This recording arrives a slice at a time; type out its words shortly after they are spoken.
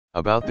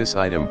About this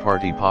item: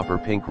 Party Popper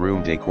Pink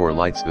Room Decor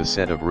Lights. The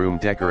set of room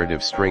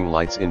decorative string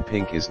lights in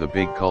pink is the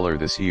big color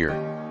this year.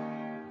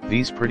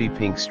 These pretty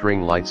pink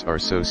string lights are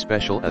so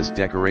special as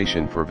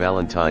decoration for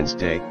Valentine's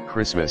Day,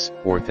 Christmas,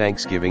 or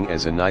Thanksgiving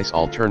as a nice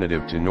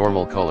alternative to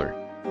normal color.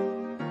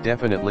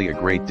 Definitely a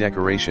great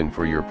decoration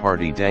for your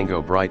party.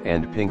 Dango bright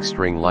and pink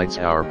string lights.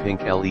 Our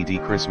pink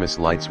LED Christmas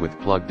lights with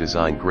plug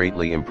design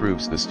greatly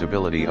improves the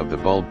stability of the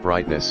bulb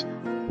brightness,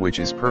 which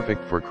is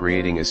perfect for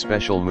creating a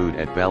special mood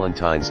at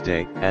Valentine's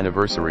Day,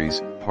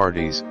 anniversaries,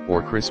 parties,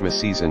 or Christmas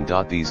season.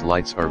 These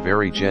lights are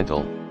very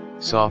gentle,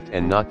 soft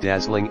and not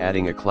dazzling,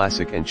 adding a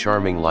classic and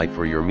charming light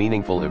for your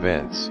meaningful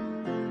events.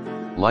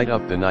 Light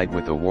up the night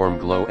with a warm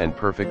glow and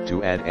perfect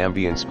to add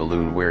ambience.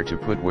 Balloon. Where to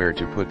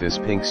put this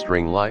pink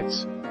string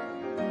lights?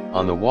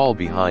 On the wall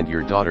behind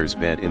your daughter's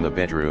bed in the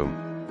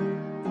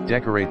bedroom.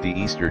 Decorate the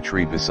Easter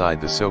tree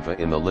beside the sofa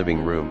in the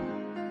living room.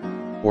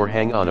 Or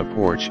hang on a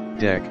porch,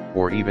 deck,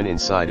 or even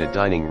inside a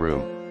dining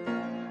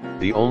room.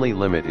 The only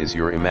limit is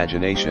your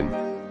imagination.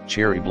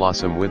 Cherry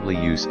blossom Woodley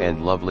use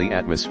and lovely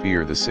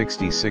atmosphere. The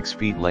 66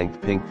 feet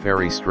length pink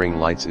fairy string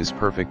lights is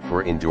perfect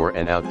for indoor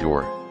and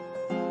outdoor.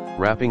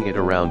 Wrapping it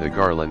around the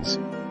garlands,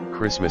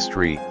 Christmas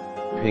tree,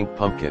 pink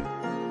pumpkin.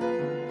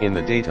 In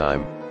the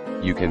daytime,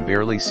 you can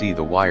barely see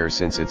the wire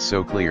since it's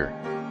so clear.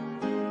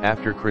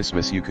 After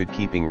Christmas you could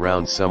keeping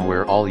round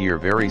somewhere all year.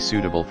 Very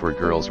suitable for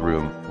girls'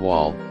 room,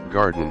 wall,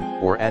 garden,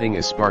 or adding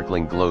a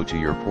sparkling glow to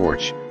your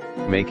porch,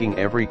 making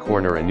every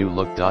corner a new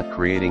look.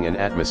 Creating an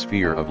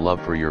atmosphere of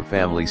love for your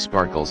family.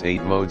 Sparkles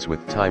 8 modes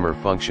with timer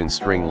function.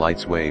 String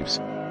lights waves,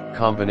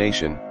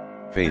 combination,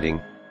 fading,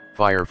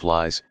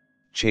 fireflies,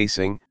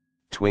 chasing,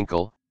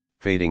 twinkle,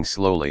 fading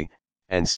slowly, and